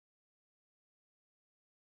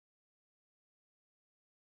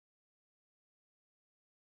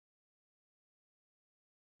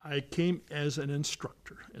I came as an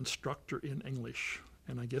instructor in English.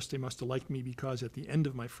 And I guess they must have liked me because at the end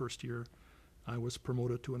of my first year, I was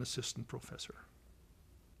promoted to an assistant professor.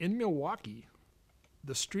 In Milwaukee,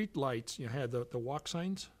 the street lights, you had the walk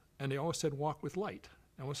signs, and they always said walk with light.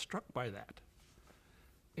 I was struck by that.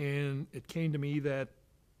 And it came to me that,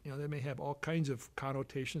 they may have all kinds of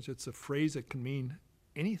connotations. It's a phrase that can mean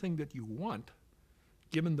anything that you want,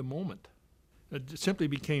 given the moment. It simply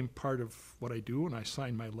became part of what I do, and I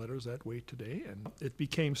sign my letters that way today. And it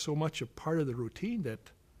became so much a part of the routine that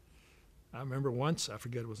I remember once, I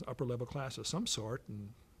forget, it was an upper level class of some sort, and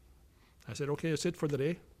I said, okay, that's it for the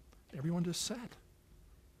day. Everyone just sat.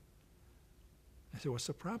 I said, what's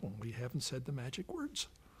the problem? We haven't said the magic words.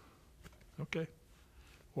 Okay.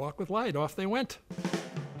 Walk with light, off they went.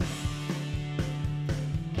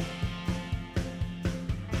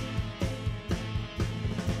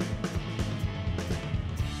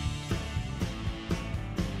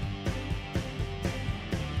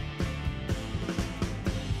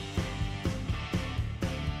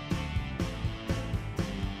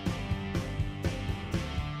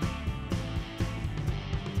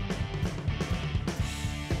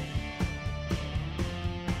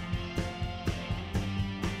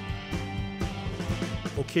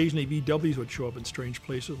 Occasionally VWs would show up in strange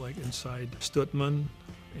places like inside Stuttman,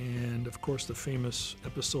 and of course the famous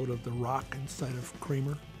episode of the rock inside of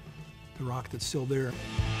Kramer, the rock that's still there.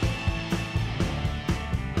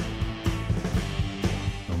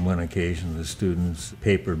 On one occasion the students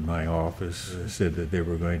papered my office, said that they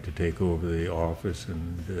were going to take over the office,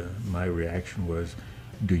 and my reaction was,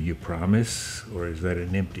 do you promise, or is that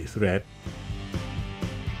an empty threat?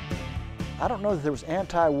 I don't know that there was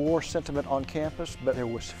anti-war sentiment on campus, but there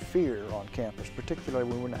was fear on campus, particularly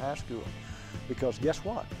when we were in high school. Because guess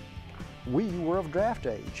what? We were of draft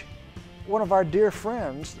age. One of our dear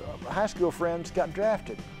friends, high school friends, got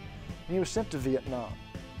drafted. And he was sent to Vietnam.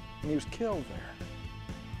 And he was killed there.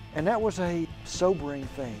 And that was a sobering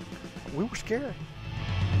thing. We were scared.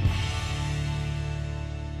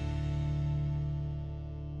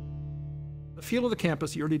 The feel of the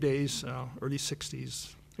campus, the early days, early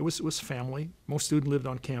 60s, it was family. Most students lived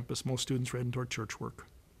on campus. Most students read into our church work.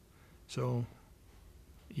 So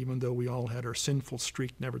even though we all had our sinful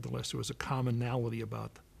streak, nevertheless, there was a commonality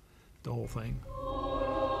about the whole thing.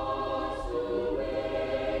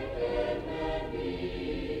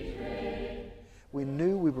 We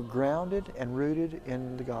knew we were grounded and rooted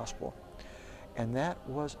in the gospel. And that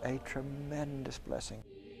was a tremendous blessing.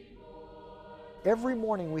 Every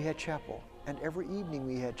morning we had chapel. And every evening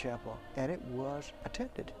we had chapel, and it was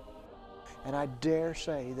attended. And I dare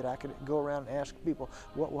say that I could go around and ask people,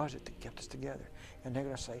 what was it that kept us together? And they're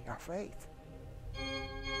going to say, our faith.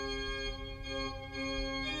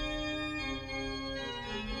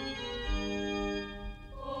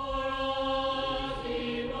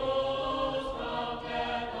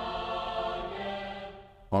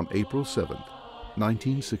 On April 7th,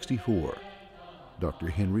 1964, Dr.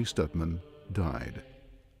 Henry Stuttman died.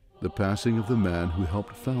 The passing of the man who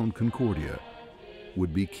helped found Concordia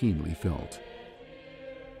would be keenly felt.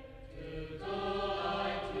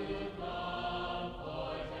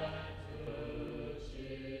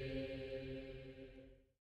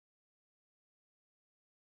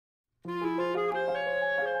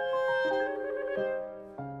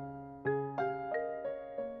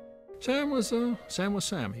 Sam was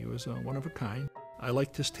Sam. He was one of a kind. I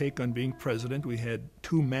liked his take on being president. We had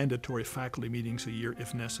 2 mandatory faculty meetings a year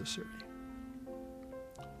if necessary.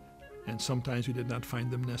 And sometimes we did not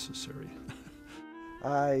find them necessary.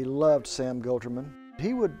 I loved Sam Goldterman.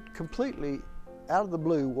 He would completely, out of the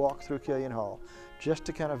blue, walk through Killian Hall just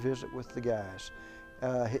to kind of visit with the guys.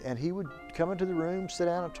 And he would come into the room, sit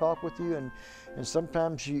down and talk with you, and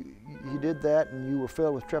sometimes you did that and you were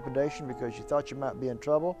filled with trepidation because you thought you might be in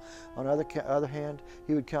trouble. On the other hand,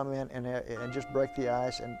 he would come in and just break the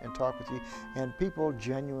ice and talk with you, and people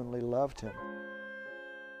genuinely loved him.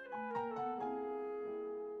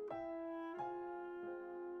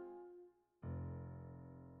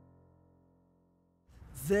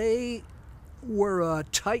 They were a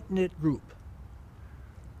tight-knit group.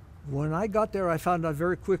 When I got there, I found out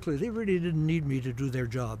very quickly they really didn't need me to do their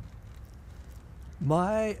job.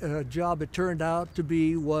 My job, it turned out to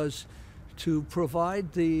be, was to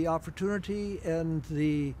provide the opportunity and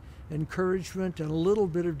the encouragement and a little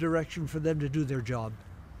bit of direction for them to do their job.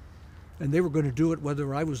 And they were going to do it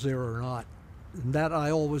whether I was there or not. And that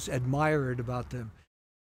I always admired about them.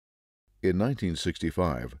 In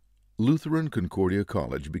 1965, Lutheran Concordia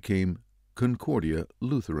College became Concordia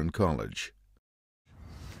Lutheran College.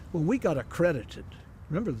 When we got accredited,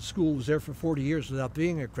 remember the school was there for 40 years without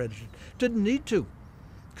being accredited, didn't need to.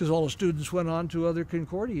 because all the students went on to other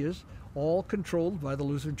Concordias, all controlled by the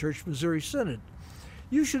Lutheran Church Missouri Synod.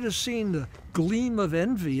 You should have seen the gleam of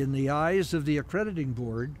envy in the eyes of the accrediting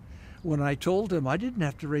board when I told them I didn't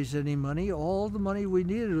have to raise any money. All the money we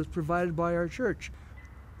needed was provided by our church.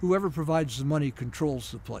 Whoever provides the money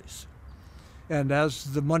controls the place. And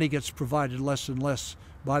as the money gets provided less and less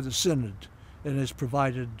by the Synod and is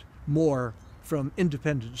provided more from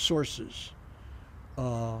independent sources,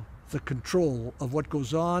 the control of what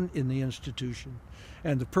goes on in the institution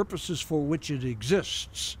and the purposes for which it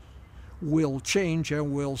exists will change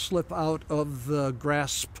and will slip out of the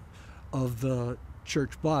grasp of the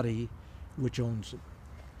church body which owns it.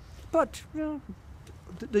 But you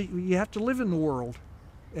know, you have to live in the world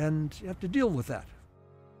and you have to deal with that.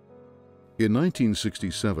 In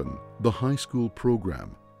 1967, the high school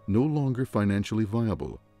program, no longer financially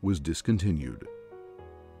viable, was discontinued.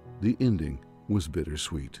 The ending was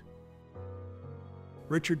bittersweet.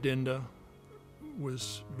 Richard Dinda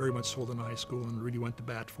was very much sold on high school and really went to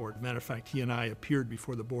bat for it. Matter of fact, he and I appeared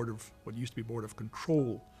before the board of, what used to be Board of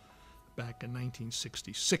Control, back in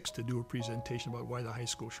 1966 to do a presentation about why the high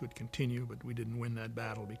school should continue, but we didn't win that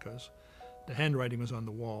battle because the handwriting was on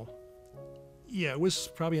the wall. Yeah, it was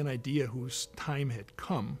probably an idea whose time had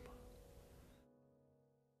come.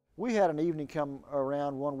 We had an evening come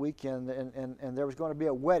around one weekend, and there was going to be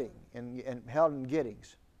a wedding held in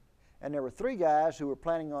Giddings. And there were 3 guys who were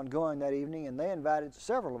planning on going that evening, and they invited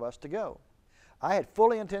several of us to go. I had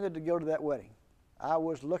fully intended to go to that wedding. I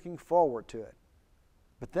was looking forward to it.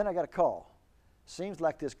 But then I got a call. Seems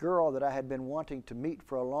like this girl that I had been wanting to meet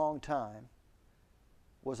for a long time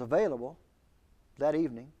was available that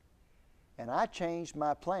evening, and I changed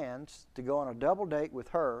my plans to go on a double date with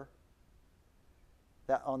her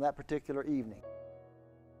on that particular evening.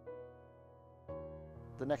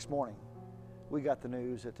 The next morning, we got the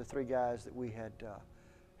news that the 3 guys that we had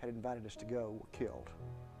invited us to go were killed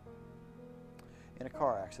in a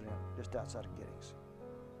car accident just outside of Giddings.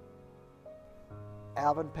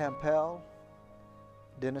 Alvin Pampel,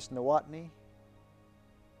 Dennis Nowotny,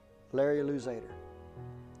 Larry Luzader.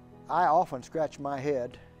 I often scratch my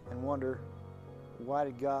head and wonder, why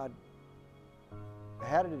did God,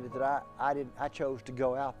 how did it that I chose to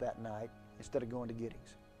go out that night instead of going to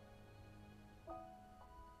Giddings?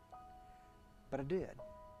 But I did.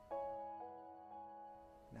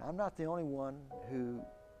 Now, I'm not the only one who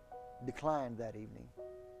declined that evening,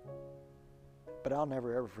 but I'll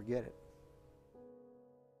never ever forget it.